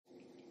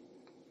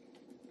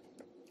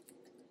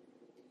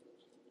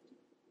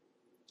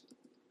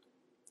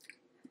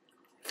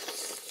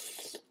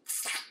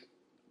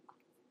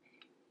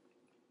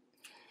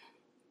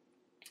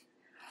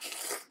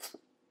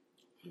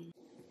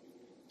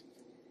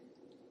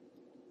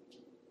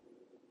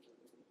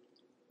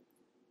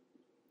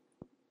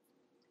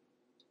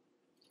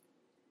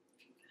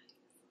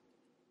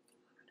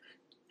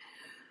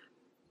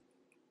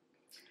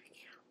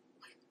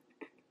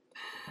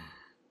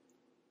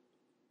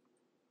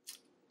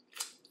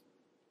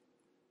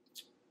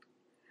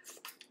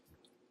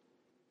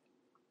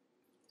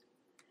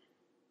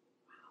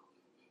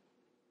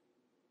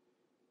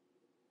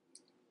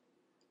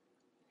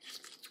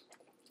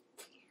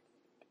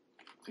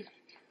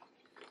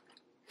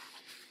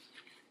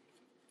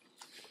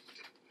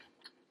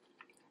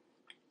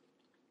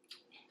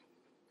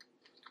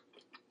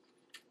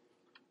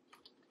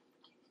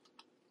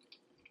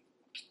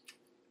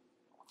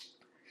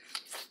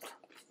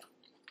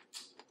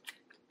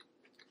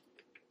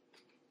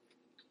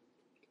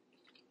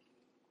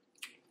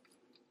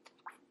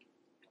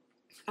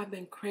I've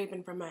been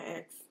craving for my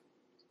eggs.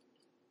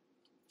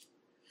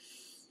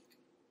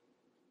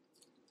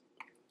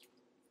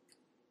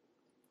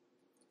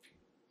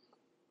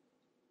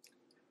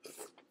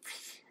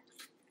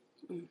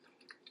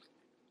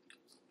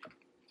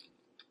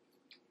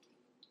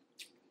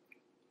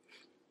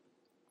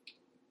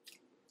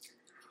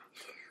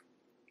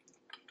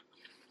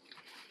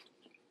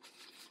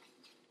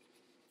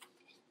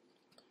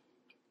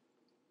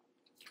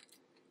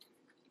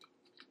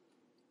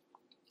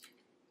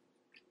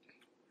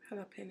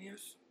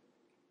 Jalapenos.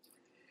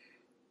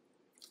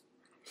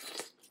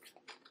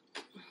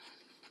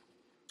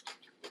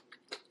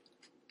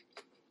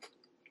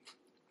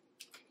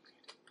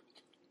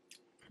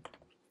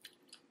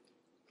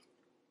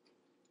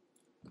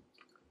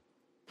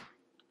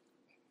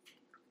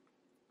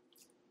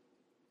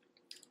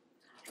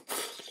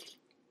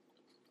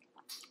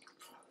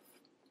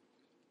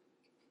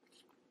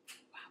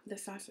 Wow,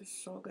 this sauce is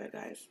so good,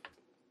 guys.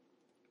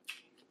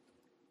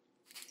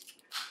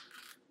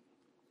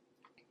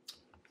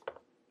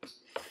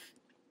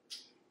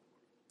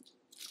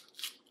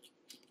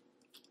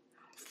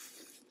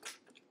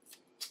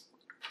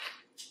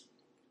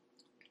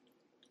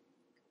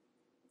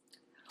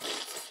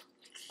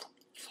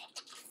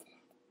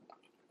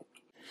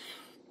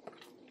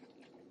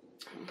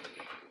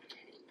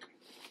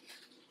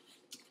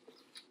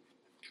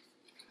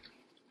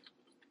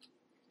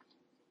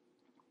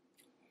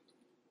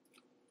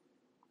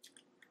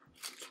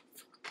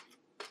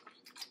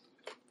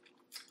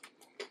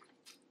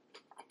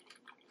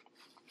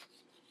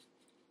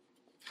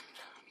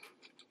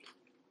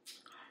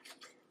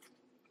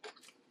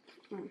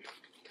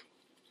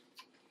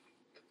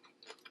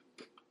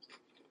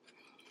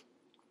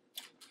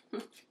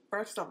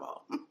 First of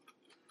all,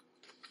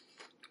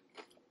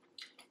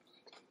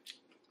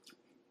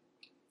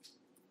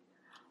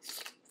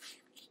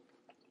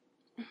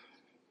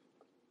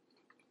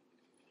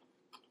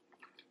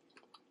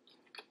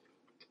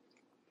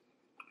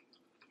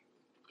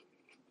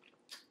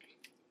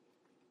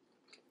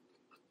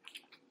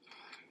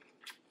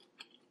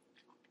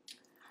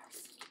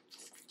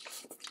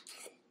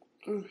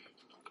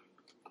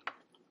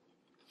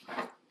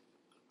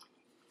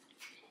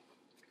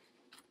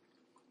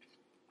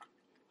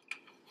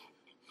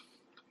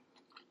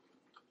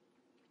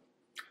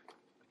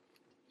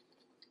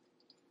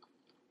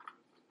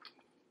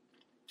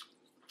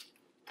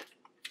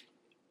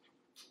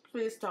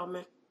 please tell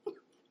me.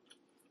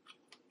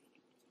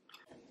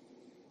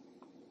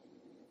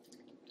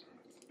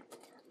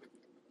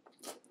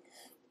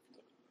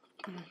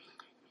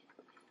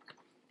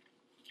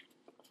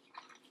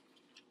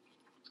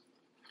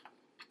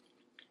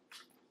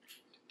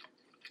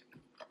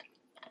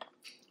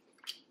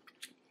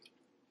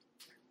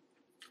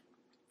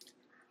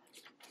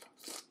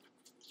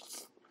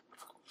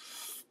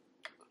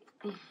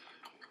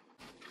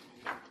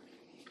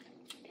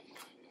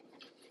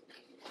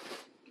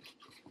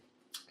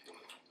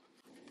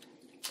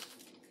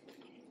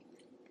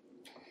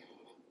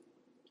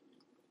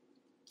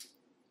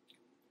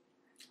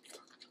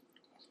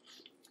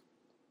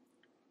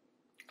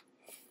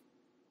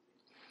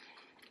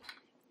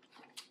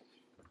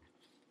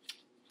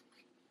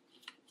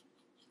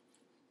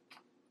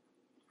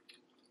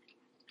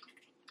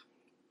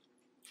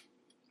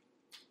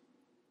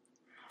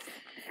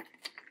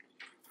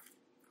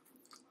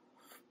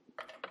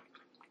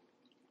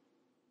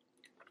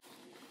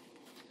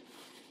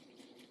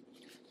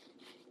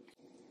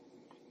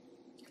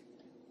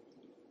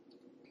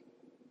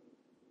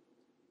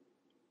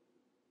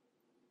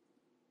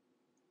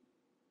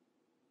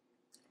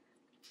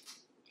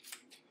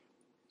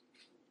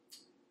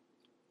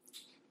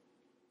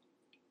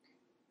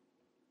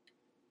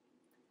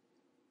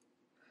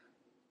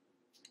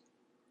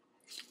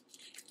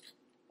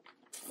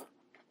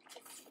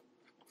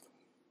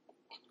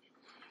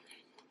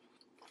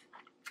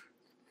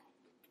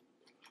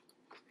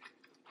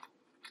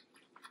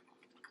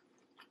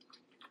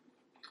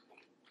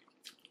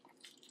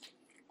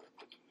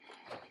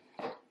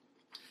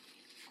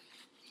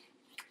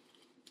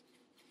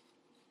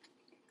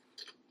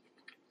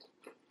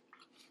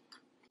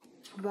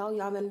 Well,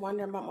 y'all been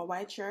wondering about my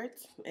white shirt.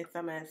 It's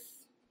a mess.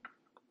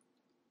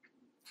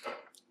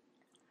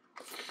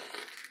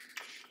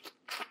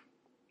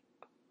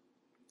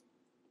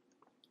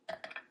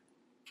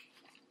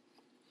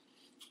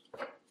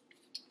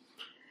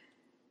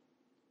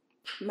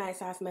 My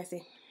sauce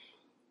messy.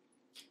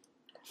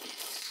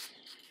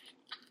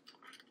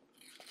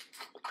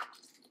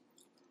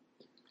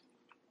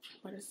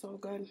 But it's so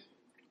good.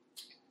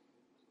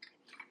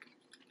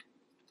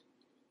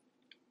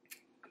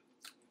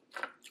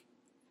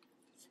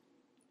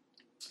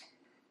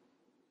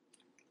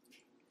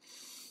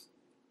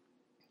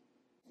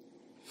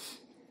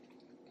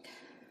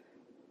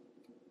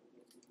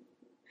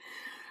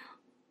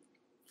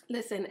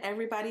 Listen,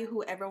 everybody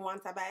who ever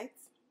wants a bite,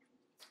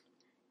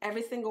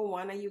 every single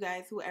one of you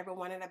guys who ever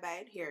wanted a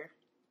bite, here,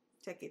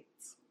 take it.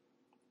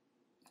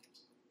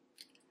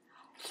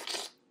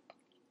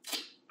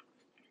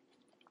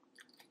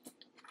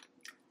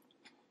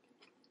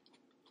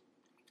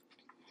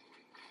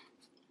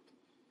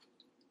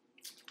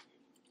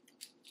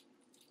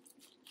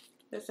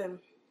 Listen,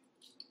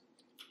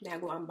 now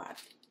go on bad.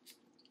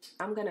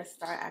 I'm gonna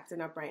start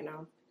acting up right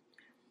now.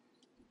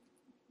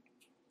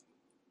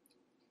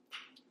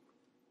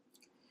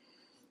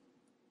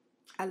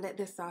 I let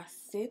this sauce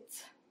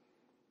sit.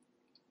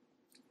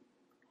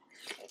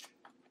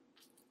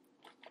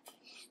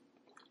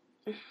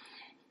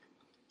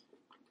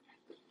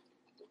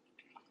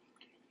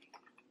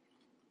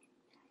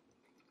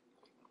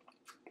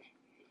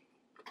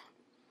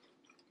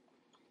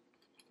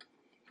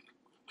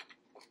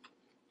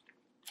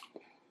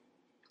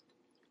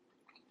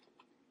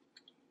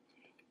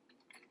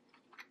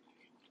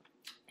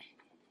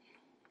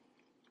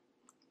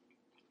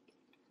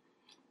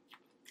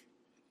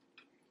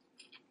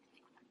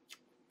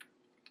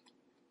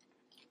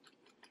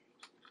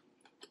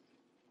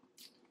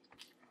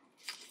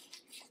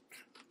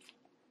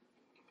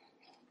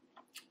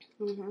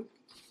 The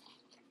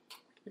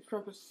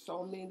shrimp is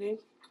so meaty.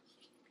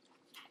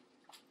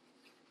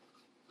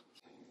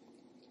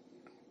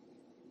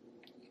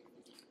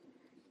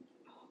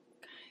 Oh,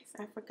 guys,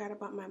 I forgot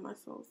about my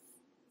mussels.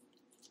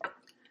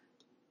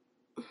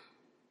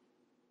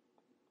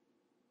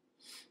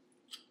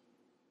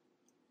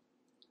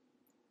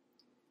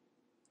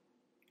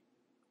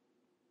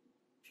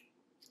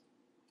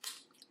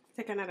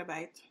 Take another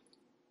bite.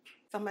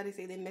 Somebody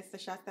say they missed the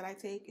shot that I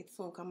take. It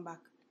soon come back.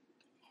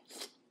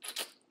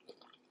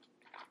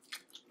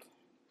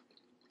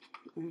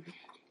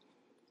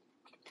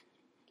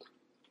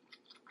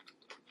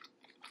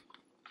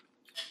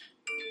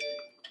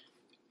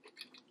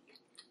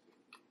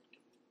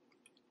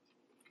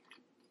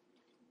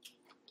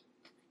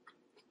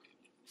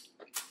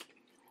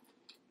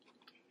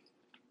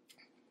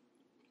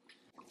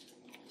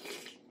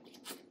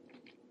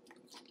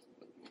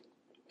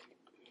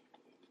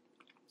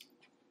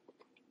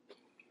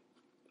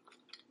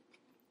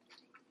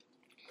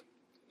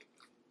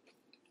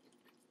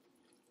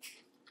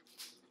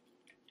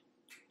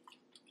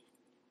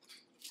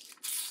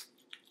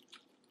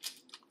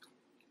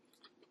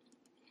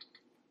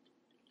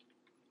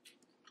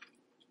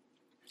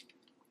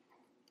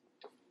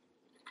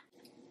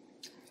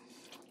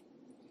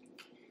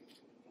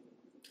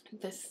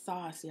 This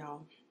sauce,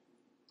 y'all.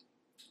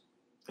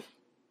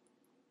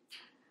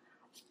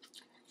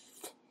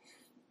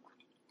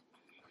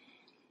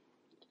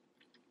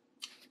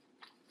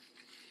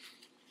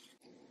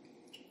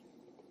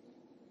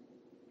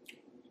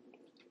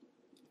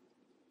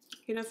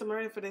 You know, I'm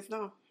ready for this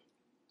now.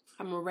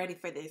 I'm ready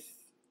for this.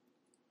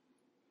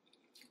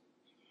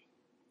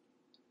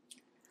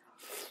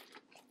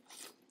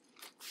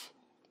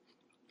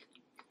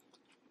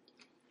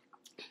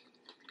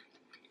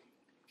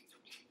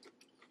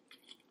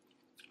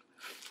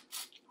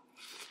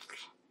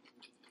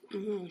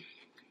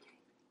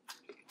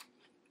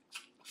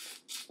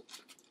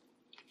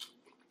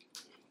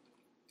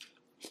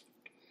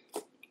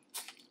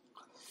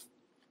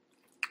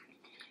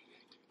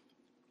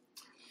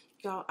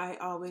 Y'all, I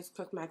always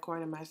cook my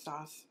corn in my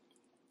sauce.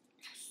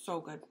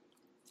 So good.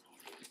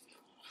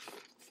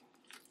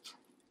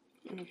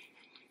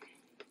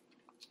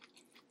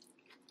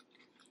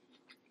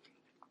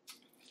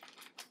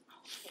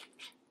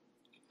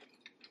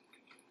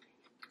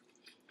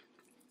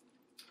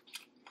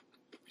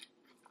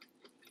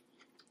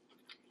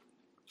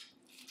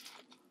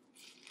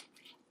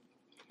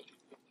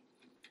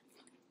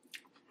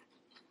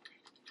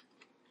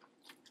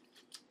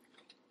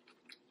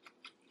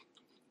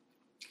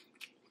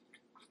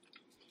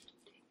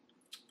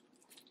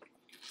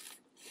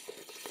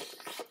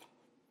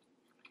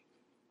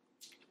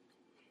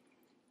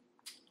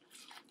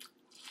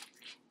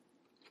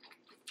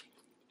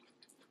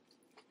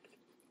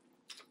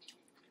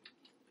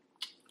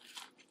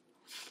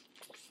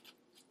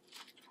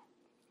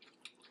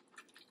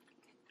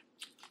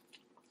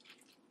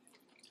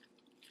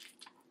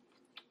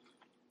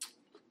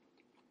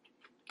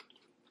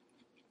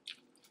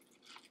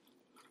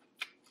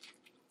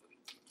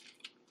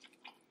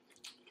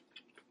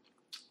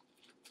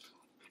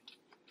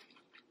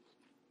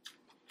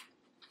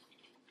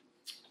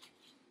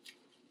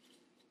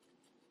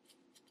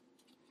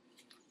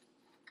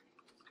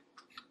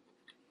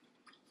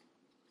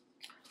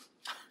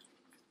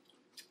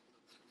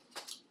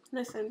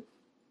 Listen,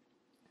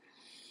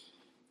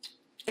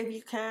 if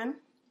you can,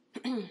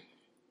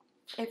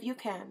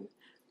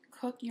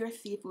 cook your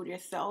seafood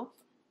yourself.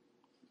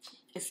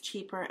 It's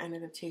cheaper and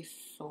it'll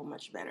taste so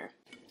much better.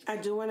 I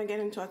do want to get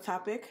into a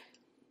topic,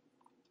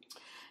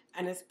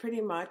 and it's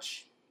pretty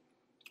much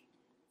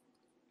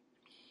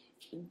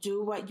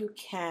do what you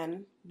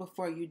can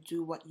before you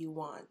do what you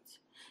want.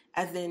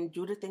 As in,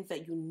 do the things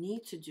that you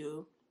need to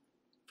do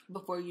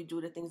before you do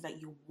the things that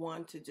you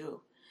want to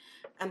do.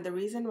 And the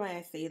reason why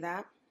I say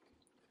that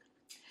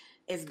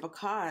is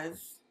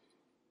because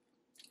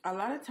a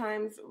lot of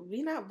times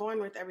we're not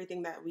born with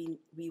everything that we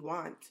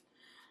want.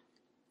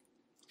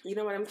 You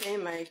know what I'm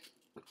saying? Like,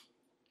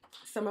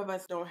 some of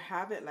us don't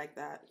have it like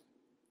that.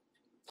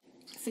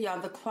 So y'all,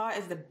 the claw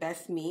is the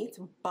best meat,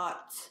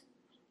 but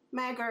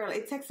my girl,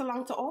 it takes so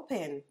long to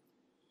open.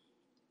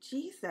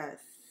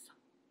 Jesus.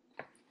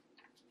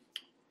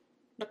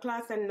 the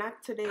class and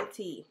not today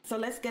tea. So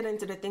let's get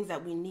into the things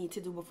that we need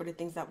to do before the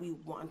things that we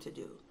want to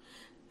do.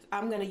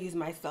 I'm going to use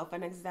myself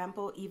an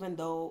example, even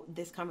though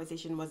this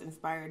conversation was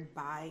inspired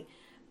by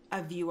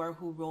a viewer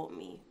who wrote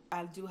me.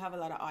 I do have a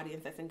lot of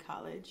audience that's in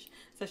college,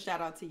 so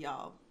shout out to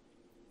y'all.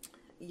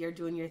 You're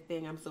doing your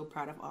thing. I'm so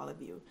proud of all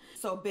of you.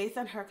 So based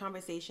on her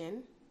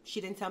conversation,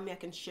 she didn't tell me I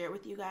can share it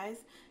with you guys,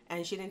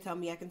 and she didn't tell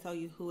me I can tell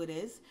you who it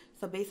is.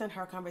 So based on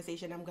her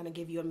conversation, I'm going to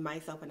give you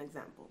myself an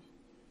example.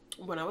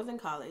 When I was in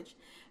college,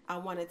 I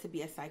wanted to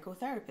be a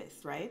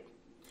psychotherapist, right?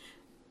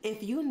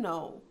 If you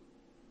know,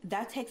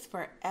 that takes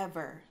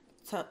forever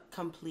to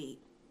complete,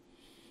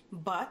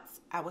 but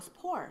I was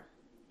poor.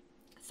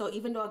 So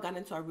even though I got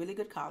into a really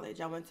good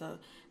college, I went to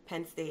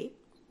Penn State.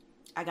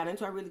 I got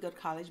into a really good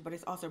college, but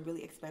it's also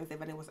really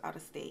expensive and it was out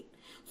of state.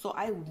 So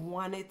I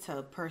wanted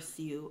to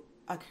pursue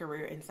a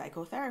career in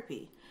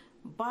psychotherapy,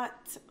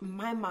 but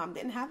my mom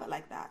didn't have it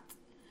like that.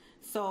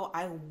 So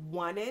I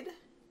wanted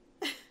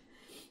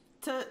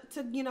to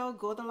you know,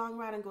 go the long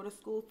route and go to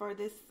school for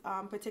this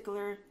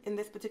particular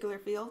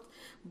field.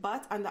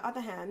 But on the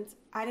other hand,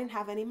 I didn't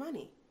have any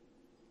money.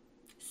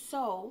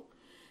 So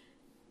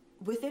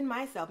within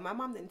myself, my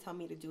mom didn't tell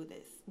me to do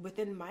this.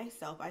 Within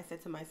myself, I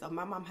said to myself,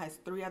 my mom has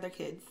 3 other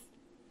kids.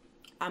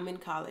 I'm in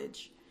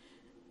college.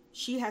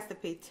 She has to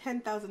pay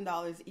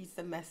 $10,000 each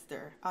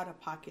semester out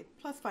of pocket,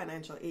 plus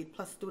financial aid,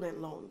 plus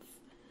student loans.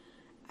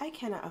 I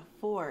cannot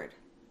afford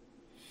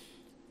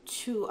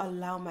to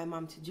allow my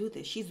mom to do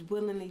this. She's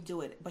willingly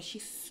do it, but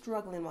she's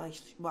struggling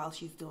while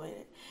she's doing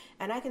it.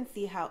 And I can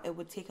see how it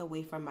would take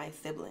away from my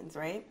siblings,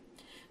 right?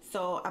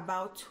 So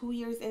about 2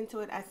 years into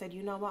it, I said,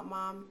 you know what,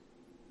 Mom?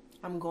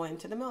 I'm going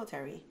to the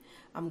military.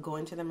 I'm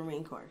going to the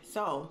Marine Corps.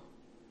 So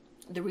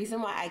the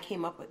reason why I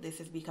came up with this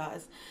is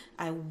because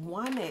I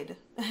wanted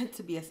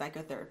to be a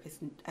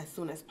psychotherapist as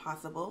soon as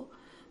possible,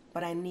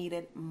 but I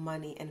needed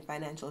money and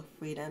financial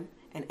freedom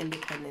and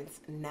independence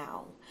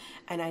now.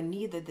 And I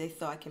needed this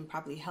so I can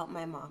probably help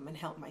my mom and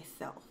help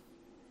myself.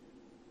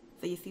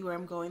 So you see where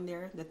I'm going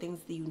there? The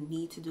things that you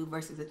need to do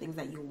versus the things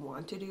that you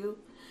want to do.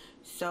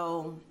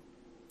 So,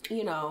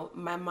 you know,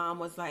 my mom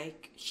was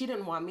like, she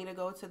didn't want me to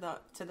go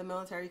to the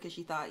military because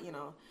she thought, you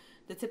know,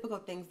 the typical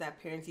things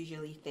that parents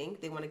usually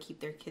think, they want to keep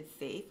their kids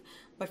safe.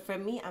 But for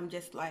me, I'm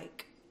just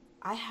like,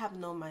 I have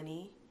no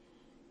money.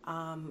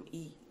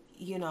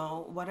 You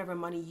know, whatever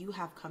money you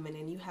have coming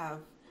in, you have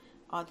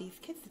all these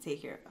kids to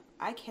take care of.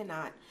 I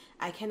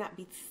cannot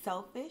be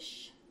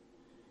selfish,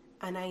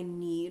 and I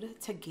need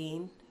to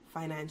gain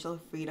financial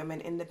freedom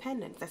and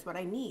independence. That's what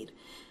I need.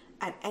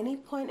 At any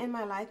point in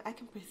my life, I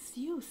can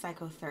pursue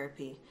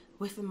psychotherapy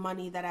with the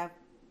money that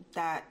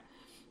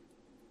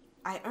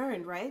I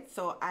earned, right?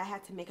 So I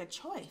had to make a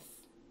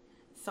choice.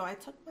 So I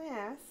took my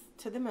ass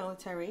to the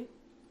military,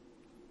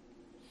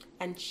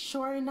 and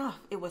sure enough,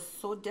 it was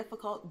so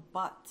difficult,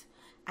 but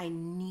I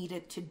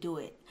needed to do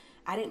it.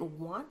 I didn't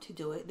want to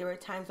do it. There were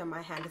times when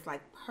my hand is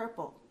like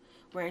purple.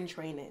 We're in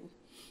training.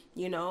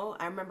 You know,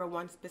 I remember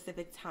one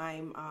specific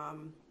time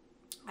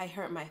I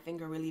hurt my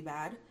finger really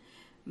bad.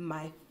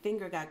 My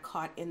finger got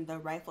caught in the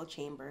rifle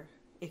chamber.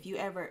 If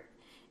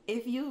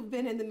you've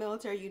been in the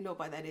military, you know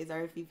what that is.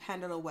 Or if you've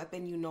handled a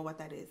weapon, you know what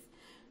that is.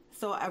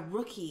 So a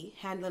rookie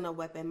handling a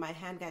weapon, my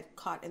hand got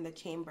caught in the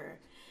chamber.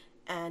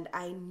 And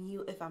I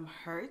knew if I'm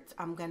hurt,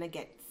 I'm going to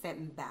get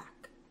sent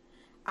back.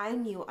 I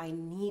knew I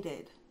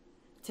needed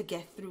to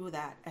get through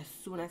that as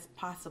soon as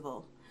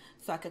possible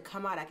so I could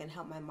come out, I can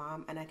help my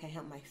mom, and I can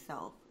help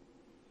myself.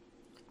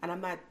 And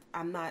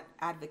I'm not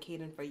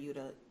advocating for you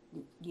to,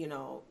 you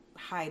know,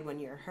 hide when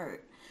you're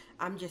hurt.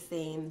 I'm just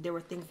saying there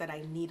were things that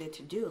I needed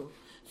to do.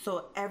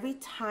 So every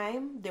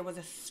time there was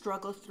a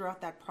struggle throughout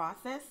that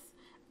process,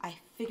 I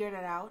figured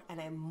it out and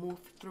I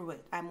moved through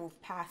it. I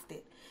moved past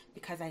it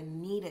because I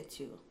needed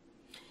to.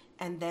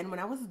 And then when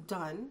I was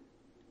done,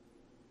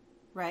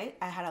 right,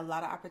 I had a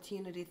lot of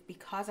opportunities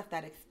because of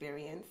that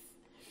experience.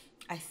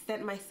 I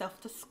sent myself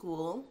to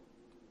school,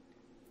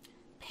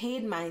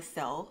 paid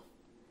myself,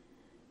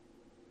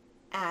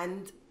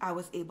 and I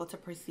was able to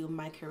pursue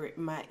my career,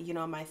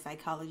 my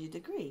psychology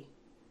degree.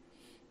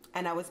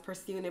 And I was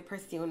pursuing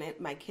it.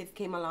 My kids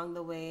came along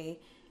the way.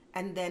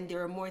 And then there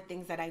were more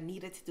things that I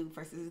needed to do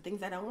versus the things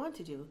that I want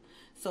to do.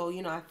 So,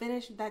 you know, I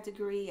finished that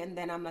degree, and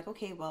then I'm like,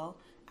 okay, well,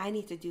 I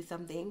need to do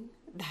something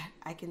that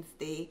I can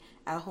stay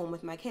at home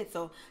with my kids.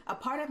 So a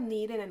part of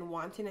needing and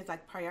wanting is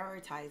like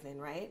prioritizing,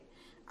 right?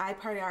 I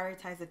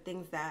prioritize the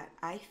things that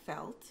I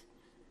felt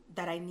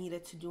that I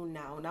needed to do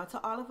now. Now,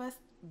 to all of us,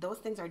 those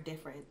things are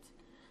different.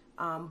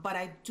 But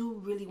I do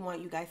really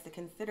want you guys to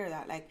consider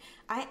that. Like,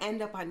 I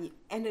ended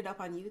up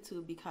on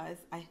YouTube because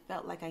I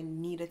felt like I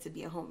needed to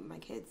be at home with my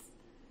kids.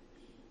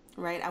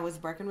 Right? I was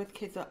working with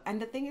kids.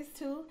 And the thing is,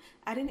 too,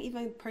 I didn't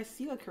even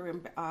pursue a career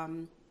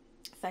in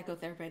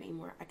psychotherapy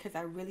anymore because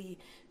I really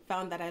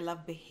found that I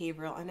love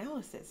behavioral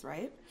analysis,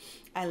 right?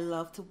 I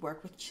love to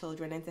work with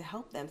children and to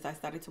help them. So I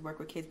started to work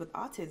with kids with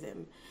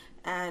autism.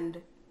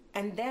 And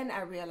then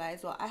I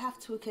realized, well, I have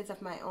 2 kids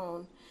of my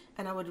own,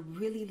 and I would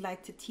really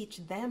like to teach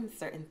them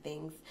certain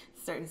things,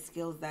 certain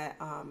skills that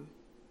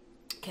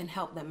can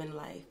help them in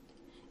life.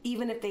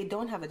 even if they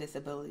don't have a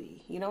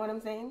disability. You know what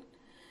I'm saying?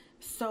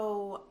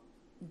 So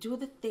do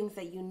the things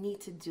that you need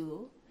to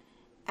do,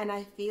 and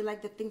I feel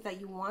like the things that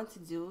you want to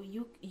do,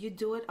 you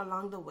do it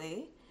along the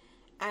way,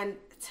 and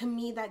to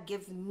me that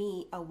gives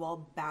me a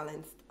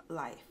well-balanced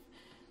life.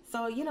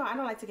 So, you know, I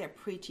don't like to get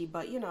preachy,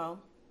 but you know,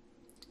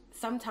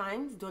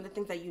 sometimes doing the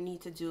things that you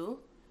need to do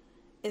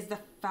is the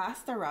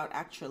faster route.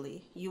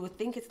 Actually, you would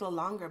think it's the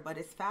longer, but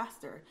it's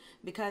faster,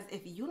 because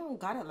if you don't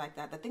got it like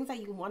that, the things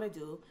that you want to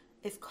do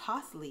is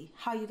costly.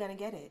 How are you gonna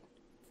get it?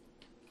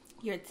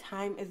 Your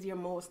time is your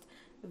most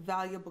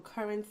valuable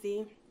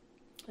currency,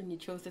 and you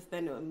chose to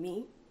spend it with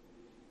me.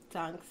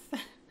 Thanks.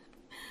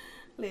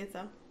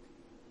 Later.